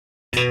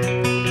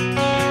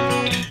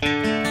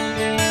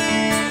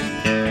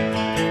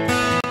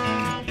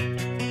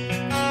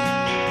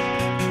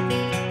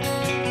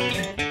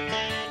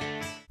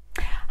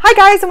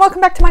Hi guys and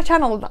welcome back to my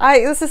channel.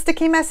 This is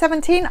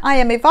Stickymess17. I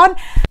am Yvonne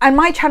and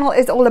my channel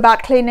is all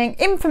about cleaning,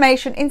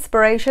 information,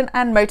 inspiration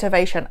and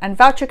motivation, and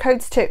voucher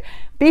codes too.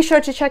 Be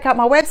sure to check out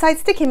my website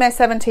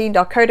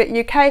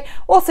stickymess17.co.uk,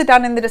 also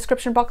down in the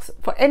description box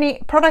for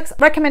any products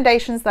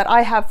recommendations that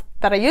I have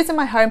that I use in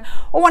my home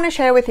or want to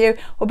share with you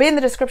will be in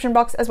the description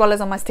box, as well as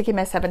on my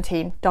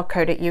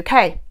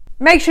stickymess17.co.uk.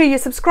 Make sure you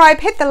subscribe,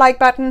 hit the like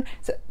button,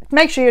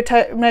 make sure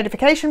your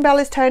notification bell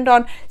is turned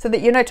on so that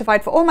you're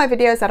notified for all my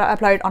videos that I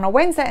upload on a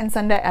Wednesday and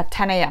Sunday at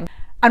 10 AM.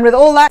 And with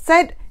all that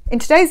said, in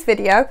today's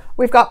video,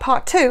 we've got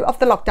part 2 of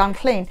the lockdown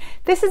clean.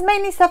 This is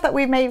mainly stuff that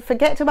we may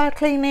forget about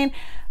cleaning,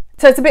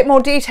 so it's a bit more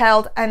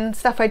detailed and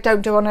stuff I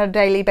don't do on a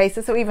daily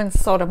basis or even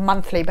sort of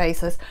monthly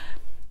basis.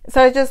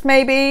 So just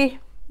maybe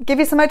give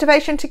you some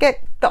motivation to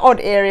get the odd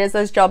areas,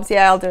 those jobs,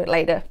 yeah, I'll do it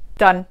later,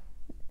 done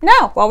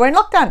now while we're in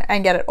lockdown,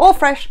 and get it all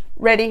fresh,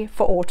 ready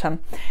for autumn.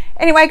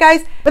 Anyway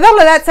guys, with all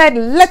of that said,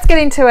 let's get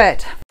into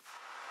it.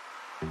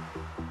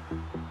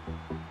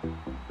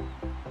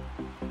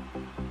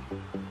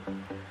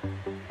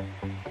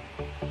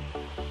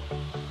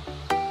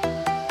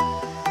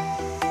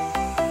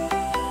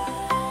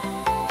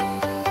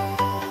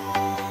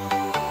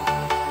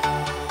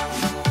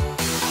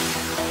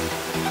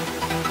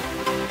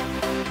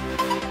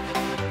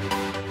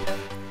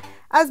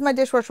 As my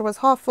dishwasher was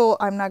half full,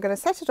 I'm now going to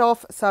set it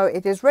off so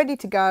it is ready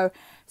to go,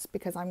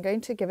 because I'm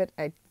going to give it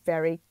a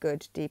very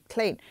good deep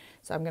clean.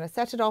 So I'm going to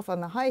set it off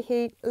on the high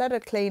heat, let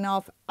it clean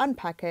off,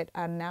 unpack it,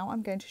 and now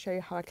I'm going to show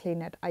you how I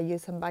clean it. I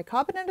use some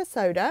bicarbonate of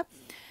soda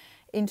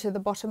into the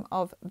bottom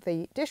of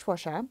the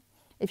dishwasher.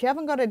 If you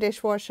haven't got a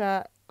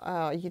dishwasher,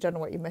 you don't know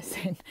what you're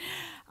missing.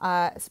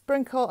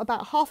 Sprinkle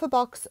about half a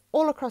box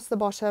all across the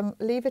bottom,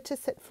 leave it to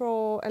sit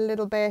for a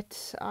little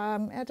bit,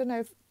 I don't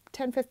know,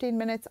 10-15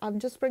 minutes. I'm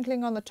just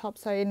sprinkling on the top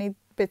so any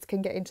bits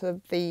can get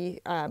into the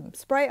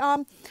spray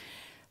arm.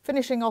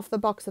 Finishing off the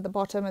box at the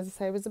bottom, as I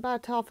say, was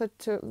about a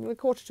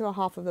quarter to a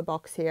half of the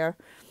box here.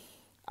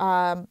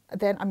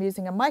 Then I'm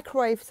using a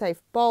microwave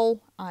safe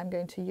bowl. I'm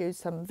going to use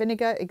some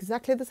vinegar,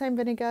 exactly the same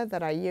vinegar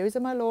that I use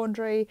in my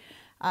laundry.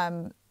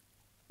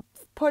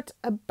 Put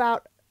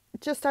about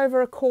just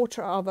over a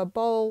quarter of a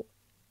bowl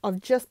of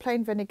just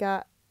plain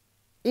vinegar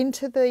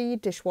into the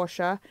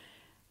dishwasher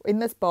in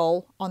this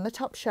bowl on the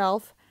top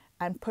shelf,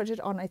 and put it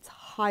on its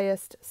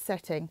highest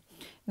setting.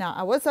 Now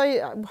I was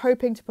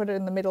hoping to put it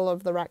in the middle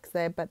of the racks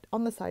there, but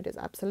on the side is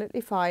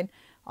absolutely fine,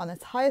 on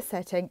its highest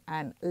setting,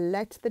 and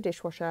let the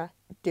dishwasher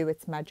do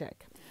its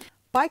magic.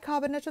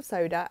 Bicarbonate of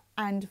soda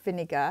and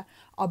vinegar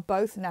are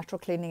both natural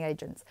cleaning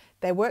agents.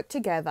 They work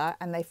together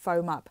and they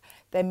foam up.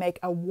 They make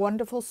a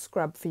wonderful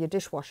scrub for your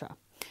dishwasher.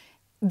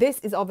 This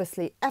is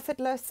obviously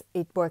effortless.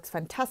 It works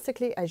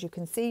fantastically. As you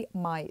can see,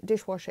 my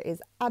dishwasher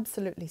is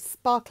absolutely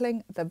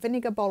sparkling. The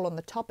vinegar bowl on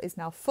the top is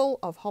now full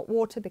of hot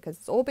water because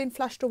it's all been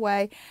flushed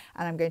away,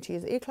 and I'm going to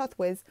use eCloth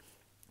Whiz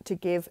to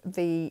give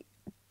the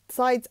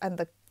sides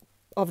and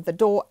of the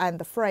door and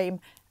the frame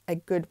a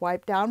good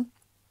wipe down.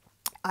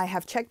 I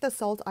have checked the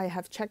salt, I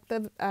have checked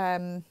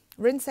the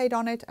rinse aid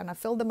on it, and I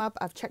filled them up.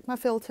 I've checked my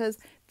filters,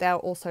 they're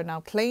also now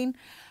clean.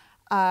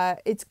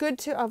 It's good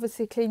to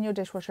obviously clean your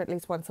dishwasher at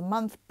least once a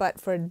month, but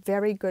for a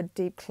very good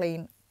deep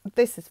clean,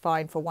 this is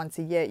fine for once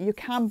a year. You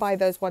can buy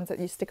those ones that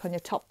you stick on your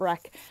top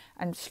rack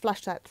and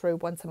flush that through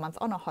once a month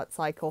on a hot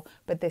cycle,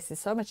 but this is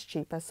so much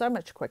cheaper, so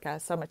much quicker,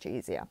 so much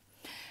easier.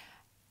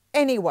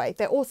 Anyway,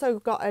 they also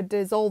got a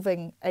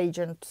dissolving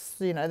agent.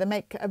 You know, they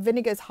make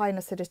vinegar's high in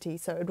acidity,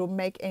 so it will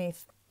make any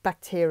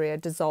bacteria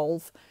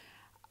dissolve.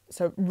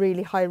 So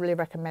really highly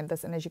recommend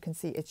this, and as you can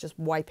see, it's just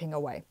wiping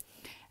away.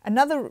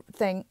 Another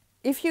thing,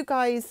 if you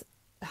guys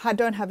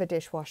don't have a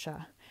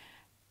dishwasher,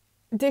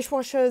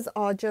 dishwashers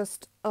are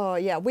just, oh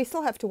yeah, we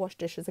still have to wash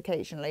dishes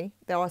occasionally.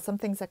 There are some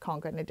things that can't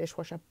go in a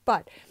dishwasher,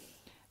 but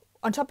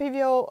on top of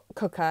your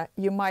cooker,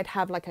 you might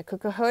have like a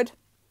cooker hood,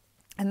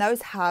 and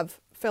those have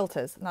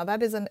filters. Now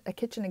that is a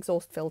kitchen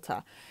exhaust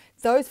filter.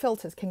 Those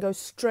filters can go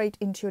straight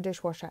into your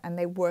dishwasher and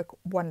they work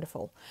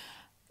wonderful.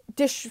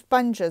 Dish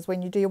sponges,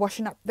 when you do your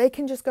washing up, they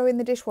can just go in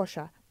the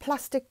dishwasher.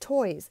 Plastic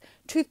toys,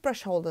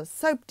 toothbrush holders,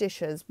 soap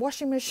dishes,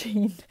 washing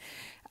machine,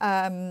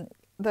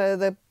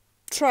 the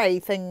tray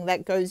thing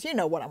that goes, you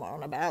know what I'm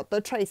on about, the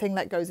tray thing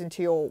that goes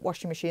into your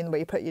washing machine where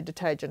you put your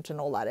detergent and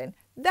all that in,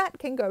 that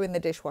can go in the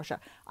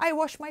dishwasher. I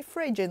wash my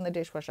fridge in the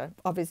dishwasher,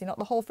 obviously not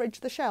the whole fridge,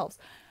 the shelves.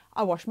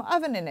 I wash my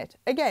oven in it,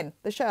 again,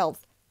 the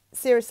shelves.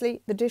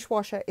 Seriously, the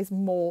dishwasher is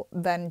more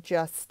than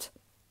just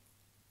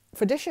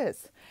for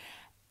dishes.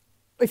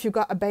 If you've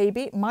got a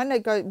baby, mine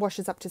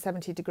washes up to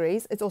 70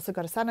 degrees. It's also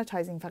got a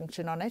sanitizing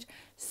function on it,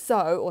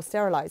 or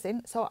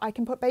sterilizing, so I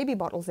can put baby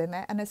bottles in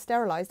there and it's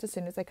sterilized as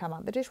soon as they come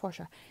out the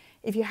dishwasher.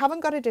 If you haven't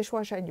got a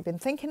dishwasher and you've been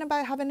thinking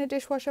about having a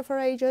dishwasher for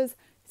ages,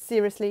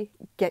 seriously,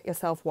 get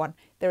yourself one.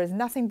 There is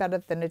nothing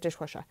better than a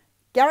dishwasher.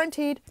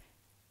 Guaranteed,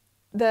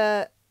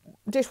 the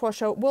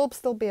dishwasher will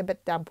still be a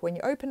bit damp when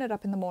you open it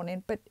up in the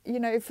morning, but you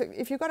know,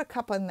 if you've got a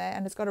cup in there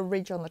and it's got a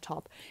ridge on the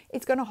top,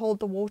 it's going to hold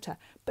the water,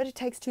 but it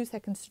takes 2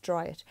 seconds to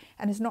dry it,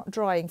 and it's not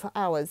drying for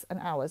hours and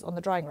hours on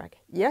the drying rack.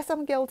 Yes,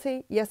 I'm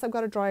guilty. Yes, I've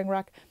got a drying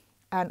rack.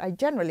 and I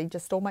generally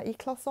just store my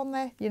e-cloths on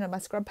there, you know, my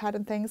scrub pad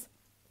and things.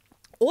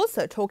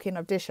 Also, talking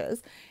of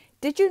dishes,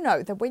 did you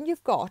know that when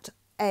you've got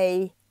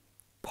a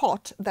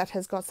pot that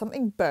has got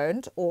something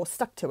burnt or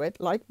stuck to it,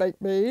 like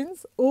baked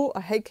beans, oh,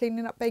 I hate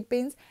cleaning up baked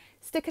beans,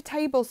 stick a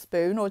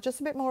tablespoon or just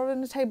a bit more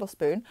than a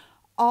tablespoon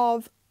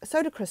of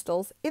soda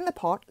crystals in the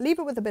pot, leave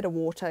it with a bit of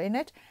water in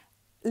it,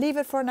 leave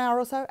it for an hour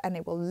or so, and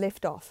it will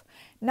lift off.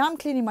 Now I'm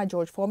cleaning my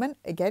George Foreman,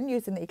 again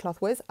using the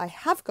eCloth Whiz. I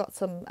have got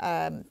some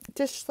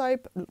dish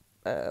soap,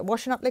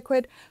 washing up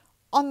liquid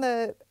on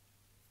the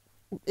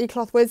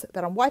eCloth Whiz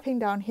that I'm wiping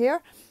down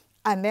here,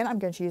 and then I'm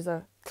going to use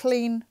a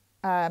clean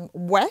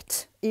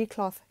wet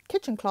eCloth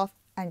kitchen cloth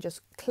and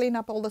just clean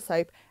up all the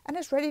soap, and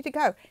it's ready to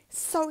go. It's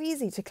so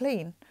easy to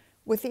clean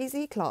with these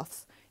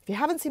eCloths. If you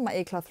haven't seen my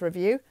eCloth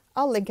review,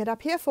 I'll link it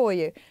up here for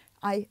you.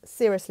 I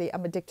seriously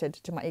am addicted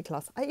to my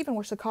eCloths. I even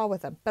wash the car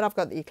with them, but I've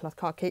got the eCloth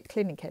car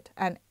cleaning kit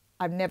and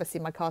I've never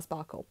seen my car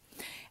sparkle.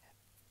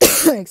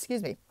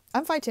 Excuse me.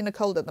 I'm fighting a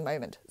cold at the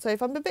moment, so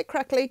if I'm a bit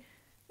crackly,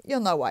 you'll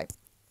know why.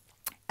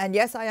 And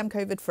yes, I am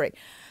COVID free.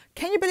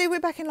 Can you believe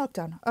we're back in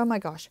lockdown? Oh my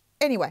gosh.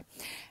 Anyway,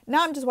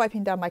 now I'm just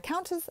wiping down my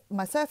counters,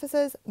 my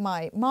surfaces,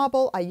 my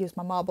marble. I use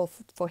my marble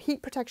for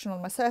heat protection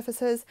on my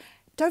surfaces.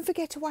 Don't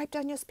forget to wipe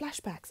down your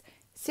splashbacks.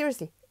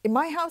 Seriously, in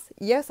my house,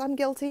 yes, I'm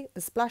guilty.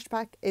 The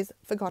splashback is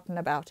forgotten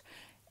about.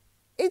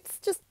 It's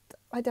just,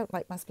 I don't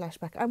like my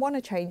splashback. I want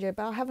to change it,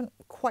 but I haven't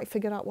quite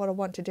figured out what I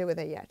want to do with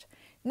it yet.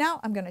 Now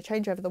I'm going to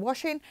change over the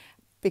washing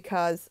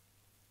because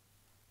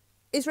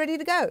it's ready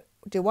to go.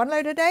 Do one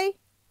load a day,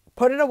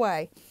 put it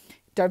away.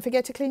 Don't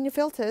forget to clean your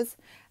filters.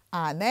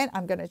 And then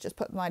I'm going to just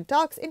put my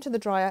darks into the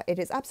dryer. It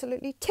is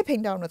absolutely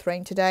tipping down with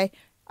rain today.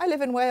 I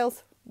live in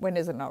Wales. When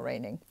is it not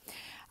raining?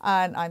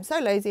 And I'm so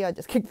lazy, I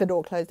just kicked the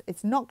door closed.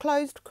 It's not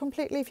closed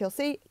completely. If you'll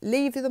see,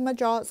 leave them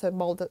ajar so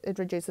it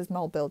reduces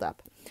mold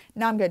buildup.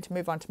 Now I'm going to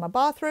move on to my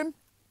bathroom.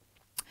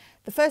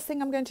 The first thing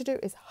I'm going to do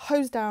is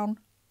hose down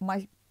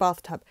my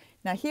bathtub.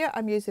 Now here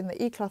I'm using the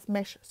eCloth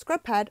Mesh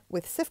Scrub Pad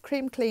with Cif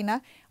Cream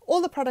Cleaner.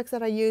 All the products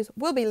that I use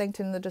will be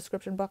linked in the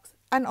description box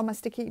and on my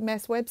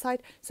Stickymess website,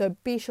 so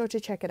be sure to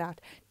check it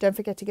out. Don't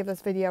forget to give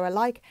this video a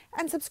like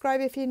and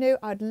subscribe if you're new.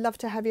 I'd love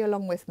to have you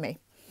along with me.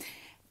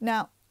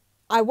 Now,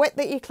 I wet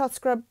the eCloth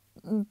scrub,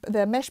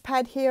 the mesh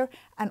pad here,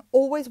 and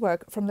always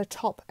work from the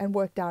top and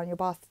work down your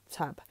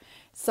bathtub.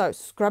 So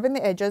scrubbing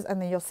the edges,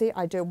 and then you'll see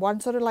I do one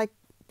sort of like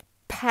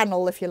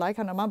panel, if you like.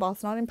 I know my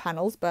bath's not in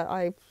panels, but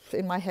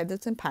in my head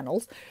it's in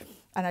panels.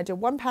 And I do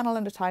one panel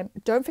at a time.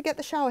 Don't forget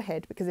the shower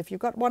head, because if you've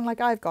got one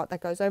like I've got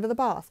that goes over the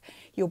bath,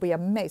 you'll be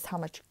amazed how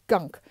much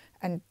gunk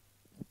and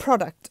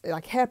product,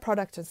 like hair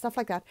product and stuff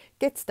like that,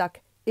 gets stuck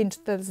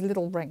into those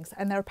little rings,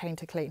 and they're a pain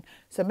to clean.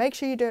 So make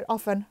sure you do it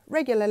often,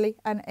 regularly,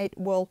 and it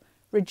will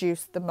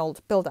reduce the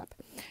mold buildup.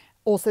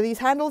 Also, these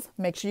handles,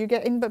 make sure you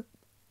get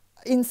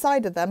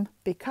inside of them,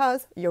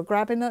 because you're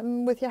grabbing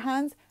them with your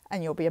hands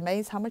and you'll be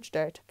amazed how much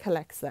dirt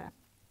collects there.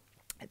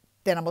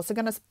 Then I'm also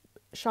going to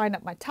shine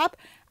up my tap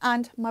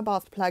and my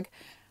bath plug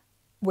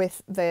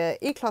with the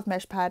eCloth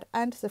mesh pad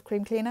and Cif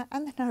Cream Cleaner,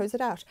 and then hose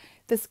it out.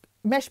 This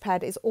mesh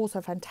pad is also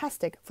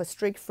fantastic for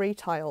streak-free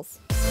tiles.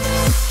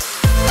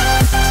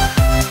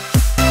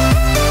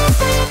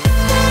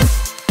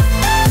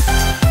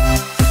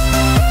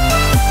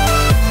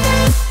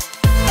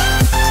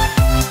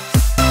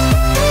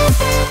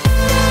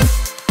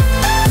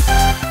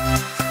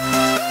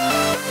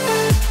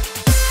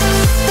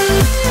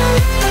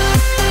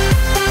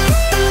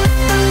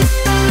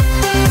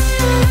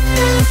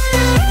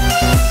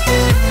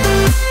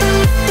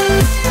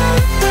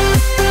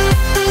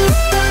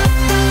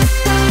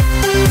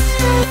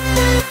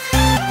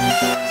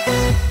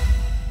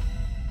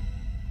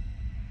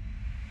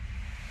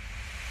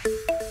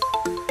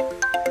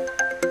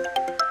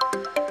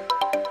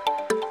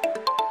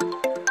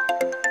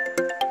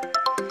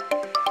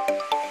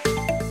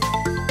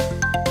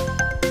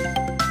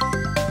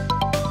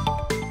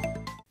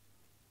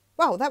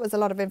 Wow, that was a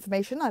lot of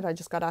information that I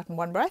just got out in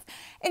one breath.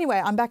 Anyway,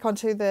 I'm back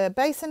onto the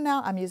basin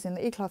now. I'm using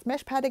the eCloth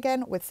mesh pad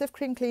again with Cif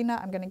Cream Cleaner.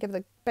 I'm going to give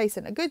the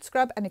basin a good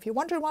scrub. And if you're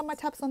wondering why my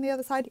tap's on the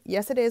other side,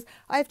 yes it is.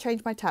 I have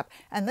changed my tap.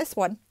 And this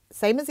one,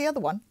 same as the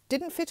other one,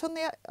 didn't fit on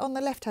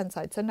the left-hand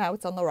side. So now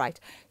it's on the right.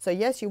 So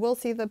yes, you will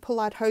see the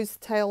pull-out hose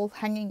tail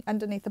hanging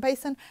underneath the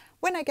basin.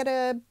 When I get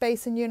a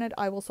basin unit,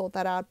 I will sort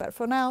that out. But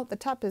for now, the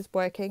tap is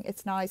working.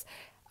 It's nice.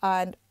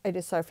 And it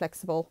is so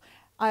flexible.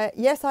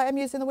 Yes, I am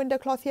using the window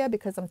cloth here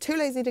because I'm too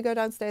lazy to go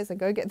downstairs and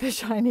go get the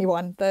shiny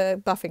one,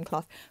 the buffing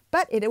cloth.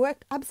 But it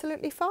worked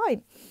absolutely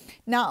fine.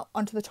 Now,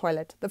 onto the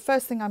toilet. The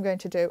first thing I'm going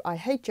to do, I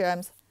hate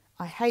germs.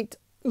 I hate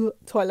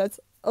toilets.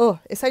 Oh,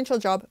 essential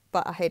job,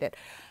 but I hate it.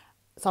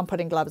 So I'm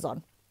putting gloves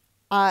on.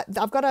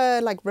 I've got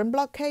a rim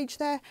block cage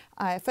there.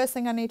 First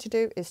thing I need to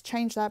do is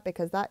change that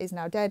because that is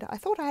now dead. I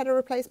thought I had a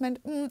replacement.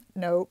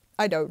 No,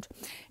 I don't.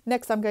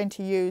 Next, I'm going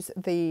to use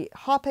the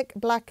Harpic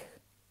Black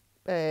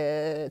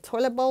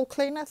toilet bowl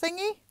cleaner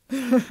thingy.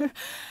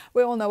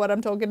 We all know what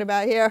I'm talking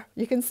about here.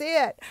 You can see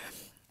it.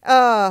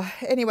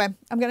 Anyway,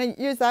 I'm going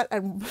to use that,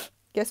 and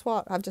guess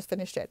what? I've just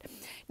finished it.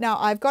 Now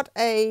I've got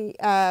a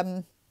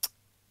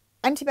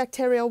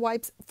Antibacterial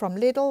wipes from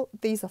Lidl.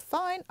 These are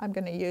fine. I'm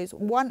going to use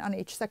one on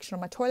each section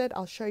of my toilet.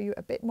 I'll show you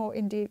a bit more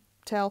in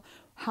detail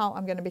how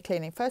I'm going to be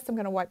cleaning. First, I'm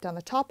going to wipe down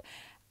the top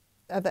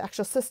of the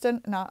actual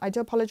cistern. Now, I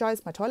do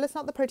apologise. My toilet's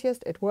not the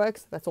prettiest. It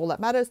works. That's all that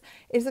matters.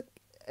 It's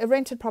a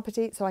rented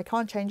property, so I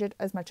can't change it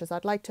as much as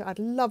I'd like to. I'd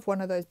love one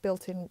of those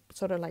built-in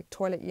sort of like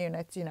toilet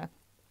units, you know.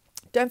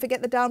 Don't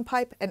forget the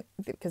downpipe, and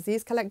because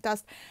these collect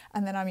dust,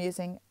 and then I'm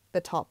using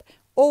the top.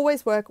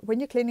 Always work when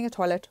you're cleaning a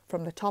toilet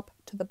from the top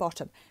to the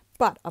bottom.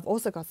 But I've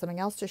also got something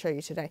else to show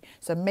you today,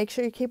 so make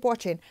sure you keep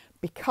watching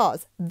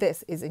because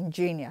this is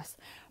ingenious.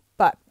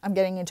 But I'm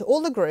getting into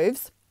all the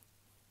grooves.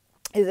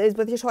 It is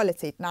with your toilet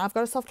seat. Now I've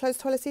got a soft close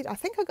toilet seat. I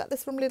think I got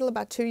this from Lidl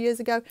about 2 years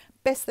ago.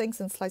 Best thing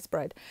since sliced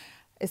bread,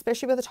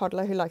 especially with a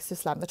toddler who likes to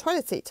slam the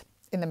toilet seat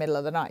in the middle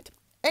of the night.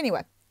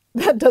 Anyway,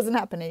 that doesn't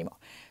happen anymore.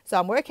 So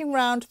I'm working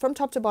around from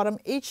top to bottom,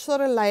 each sort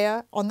of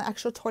layer on the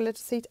actual toilet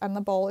seat and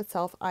the bowl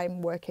itself.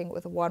 I'm working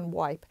with one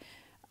wipe.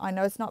 I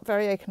know it's not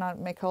very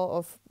economical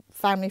or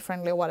family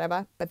friendly or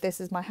whatever, but this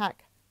is my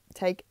hack.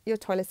 Take your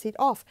toilet seat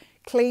off,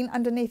 clean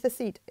underneath the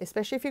seat,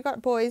 especially if you've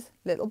got boys,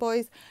 little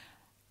boys,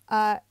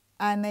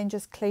 and then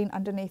just clean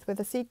underneath where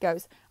the seat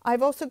goes.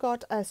 I've also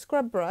got a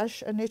scrub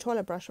brush, a new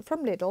toilet brush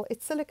from Lidl.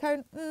 It's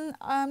silicone.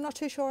 I'm not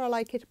too sure I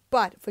like it,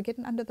 but for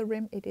getting under the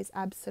rim, it is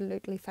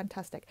absolutely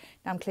fantastic.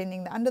 Now I'm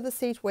cleaning the under the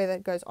seat where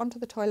it goes onto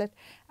the toilet,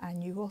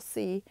 and you will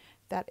see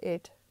that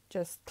it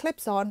just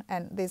clips on,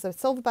 and there's a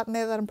silver button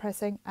there that I'm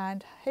pressing,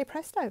 and hey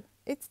presto,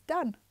 it's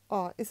done.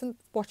 Oh, isn't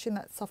watching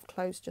that soft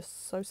close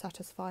just so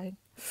satisfying?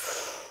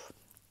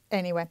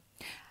 Anyway.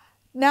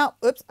 Now,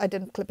 oops, I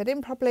didn't clip it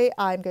in properly.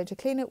 I'm going to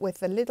clean it with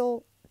the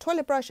Lidl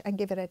toilet brush and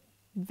give it a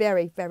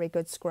very, very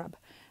good scrub.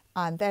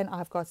 And then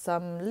I've got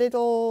some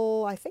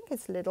Lidl, I think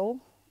it's Lidl,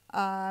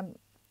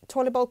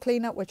 toilet bowl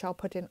cleaner, which I'll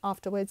put in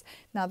afterwards.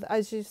 Now,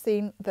 as you've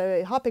seen,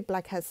 the Harpic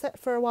Black has set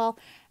for a while,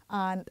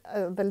 and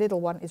the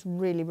Lidl one is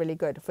really, really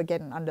good for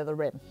getting under the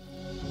rim.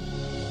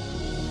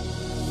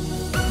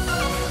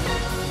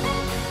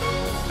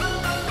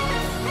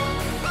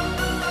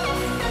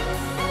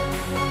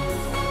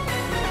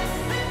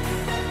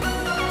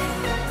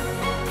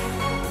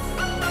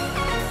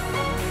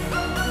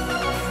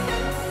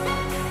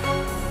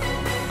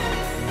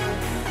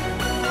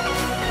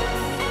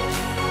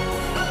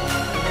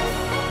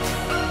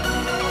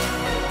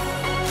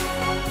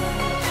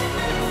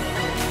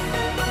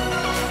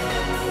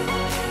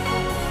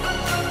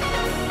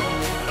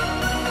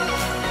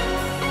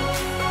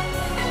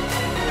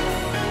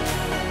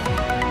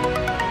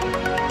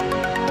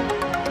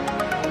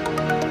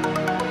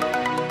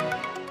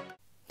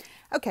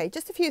 Okay,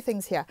 just a few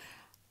things here.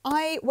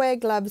 I wear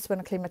gloves when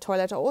I clean my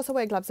toilet. I also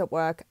wear gloves at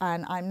work,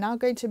 and I'm now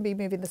going to be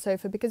moving the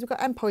sofa because we've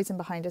got ant poison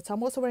behind it. So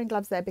I'm also wearing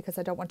gloves there because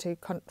I don't want to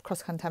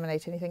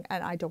cross-contaminate anything,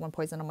 and I don't want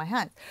poison on my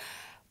hands.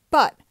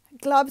 But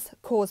gloves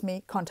cause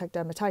me contact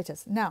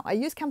dermatitis. Now, I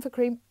use camphor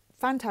cream,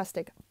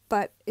 fantastic,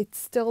 but it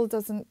still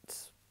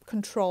doesn't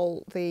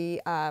control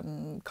the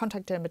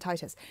contact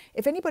dermatitis.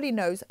 If anybody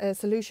knows a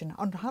solution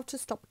on how to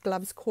stop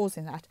gloves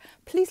causing that,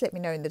 please let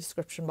me know in the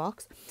description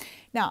box.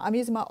 Now, I'm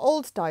using my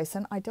old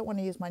Dyson. I don't want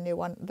to use my new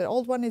one. The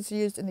old one is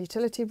used in the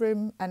utility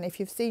room, and if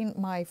you've seen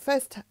my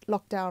first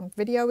lockdown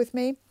video with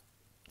me,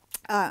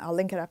 I'll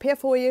link it up here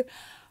for you.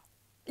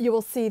 You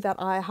will see that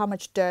how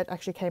much dirt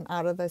actually came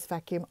out of this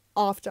vacuum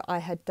after I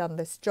had done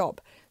this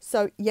job.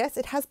 So yes,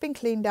 it has been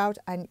cleaned out,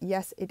 and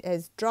yes, it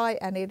is dry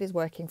and it is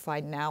working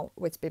fine now.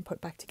 It's been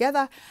put back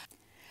together.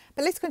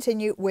 But let's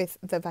continue with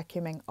the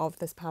vacuuming of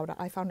this powder.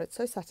 I found it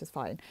so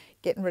satisfying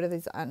getting rid of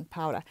this ant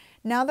powder.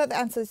 Now that the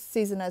ant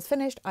season is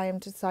finished, I am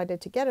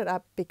decided to get it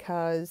up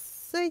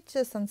because it's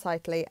just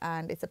unsightly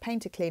and it's a pain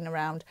to clean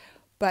around,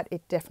 but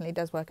it definitely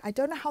does work. I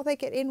don't know how they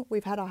get in.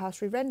 We've had our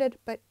house re-rendered,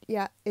 but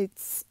yeah,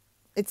 it's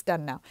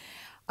done now.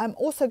 I'm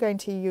also going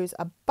to use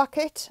a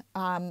bucket,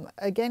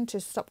 again to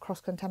stop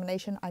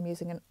cross-contamination. I'm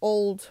using an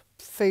old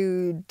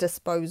food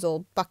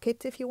disposal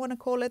bucket, if you want to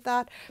call it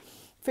that,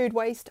 food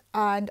waste,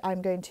 and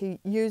I'm going to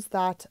use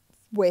that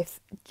with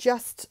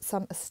just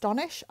some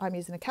Astonish. I'm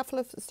using a cupful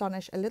of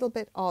Astonish, a little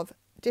bit of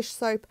dish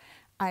soap,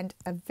 and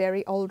a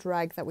very old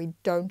rag that we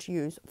don't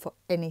use for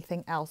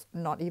anything else,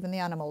 not even the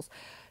animals.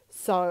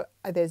 So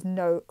there's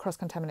no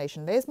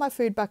cross-contamination. There's my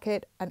food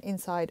bucket, and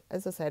inside,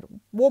 as I said,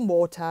 warm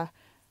water,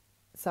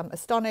 some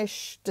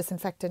Astonish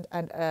disinfectant,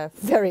 and a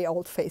very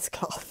old face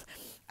cloth.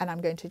 And I'm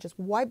going to just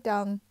wipe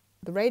down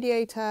the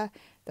radiator,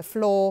 the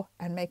floor,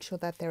 and make sure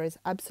that there is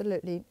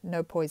absolutely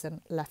no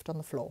poison left on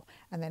the floor.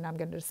 And then I'm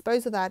going to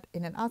dispose of that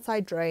in an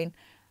outside drain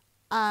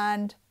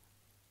and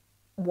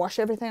wash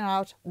everything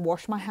out,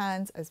 wash my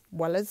hands as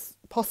well as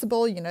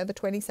possible. You know, the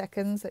 20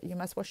 seconds that you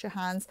must wash your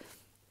hands,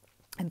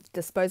 and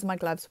dispose of my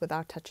gloves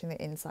without touching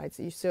the insides.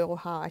 So you saw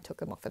how I took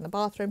them off in the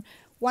bathroom.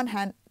 One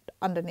hand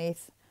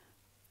underneath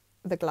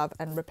the glove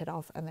and rip it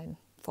off, and then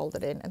fold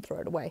it in and throw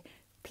it away.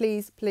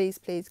 Please, please,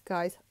 please,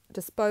 guys,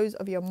 dispose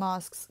of your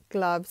masks,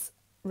 gloves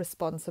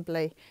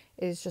responsibly.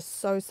 It is just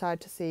so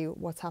sad to see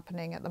what's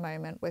happening at the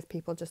moment with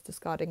people just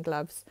discarding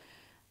gloves.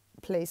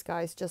 Please,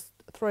 guys, just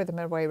throw them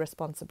away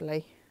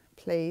responsibly,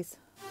 please.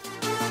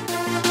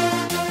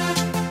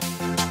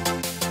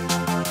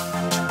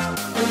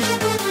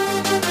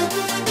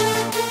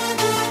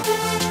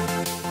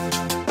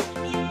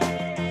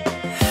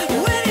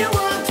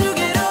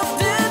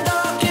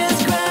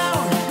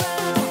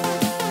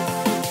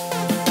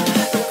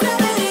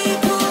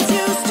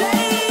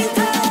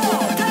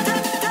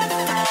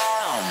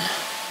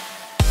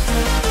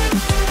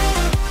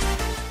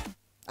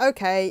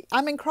 Okay,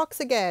 I'm in Crocs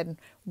again.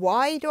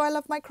 Why do I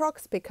love my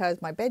Crocs?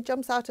 Because my bed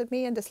jumps out at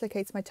me and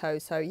dislocates my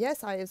toes. So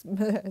yes, I is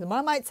the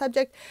Marmite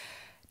subject.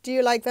 Do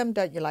you like them?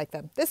 Don't you like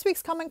them? This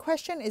week's common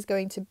question is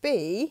going to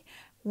be,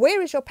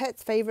 where is your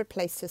pet's favourite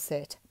place to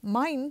sit?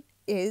 Mine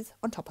is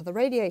on top of the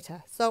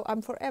radiator. So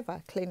I'm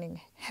forever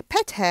cleaning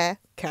pet hair,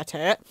 cat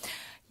hair.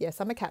 Yes,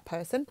 I'm a cat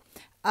person.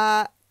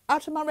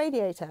 Out of my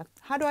radiator.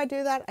 How do I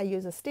do that? I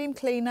use a steam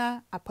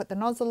cleaner, I put the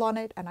nozzle on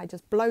it and I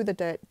just blow the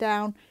dirt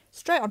down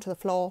straight onto the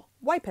floor,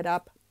 wipe it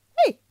up.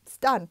 Hey, it's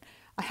done.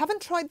 I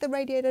haven't tried the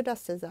radiator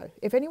dusters though.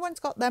 If anyone's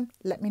got them,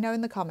 let me know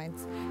in the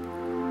comments.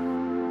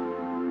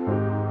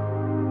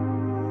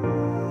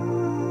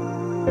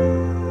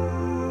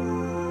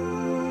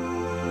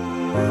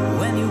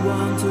 When you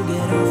want to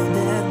get off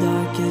that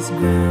darkest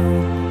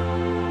ground,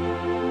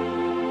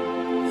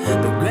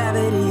 but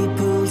gravity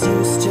pulls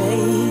you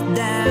straight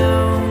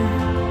down.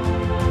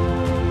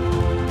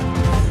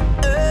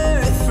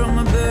 Earth from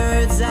a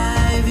bird's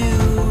eye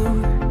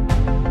view.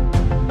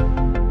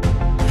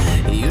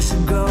 You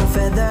should grow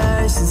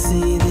feathers and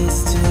see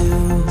this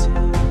too.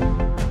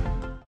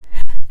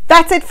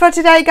 That's it for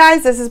today,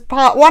 guys. This is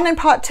part 1 and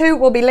part 2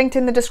 will be linked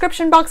in the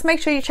description box.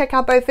 Make sure you check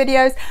out both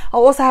videos.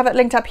 I'll also have it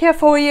linked up here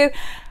for you.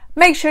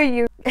 Make sure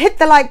you hit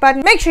the like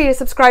button. Make sure you're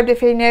subscribed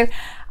if you're new.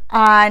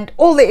 And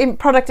all the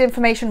product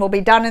information will be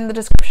down in the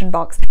description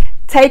box.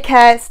 Take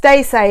care,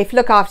 stay safe,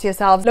 look after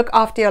yourselves, look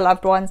after your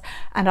loved ones,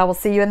 and I will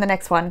see you in the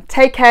next one.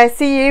 Take care,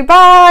 see you,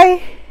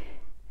 bye!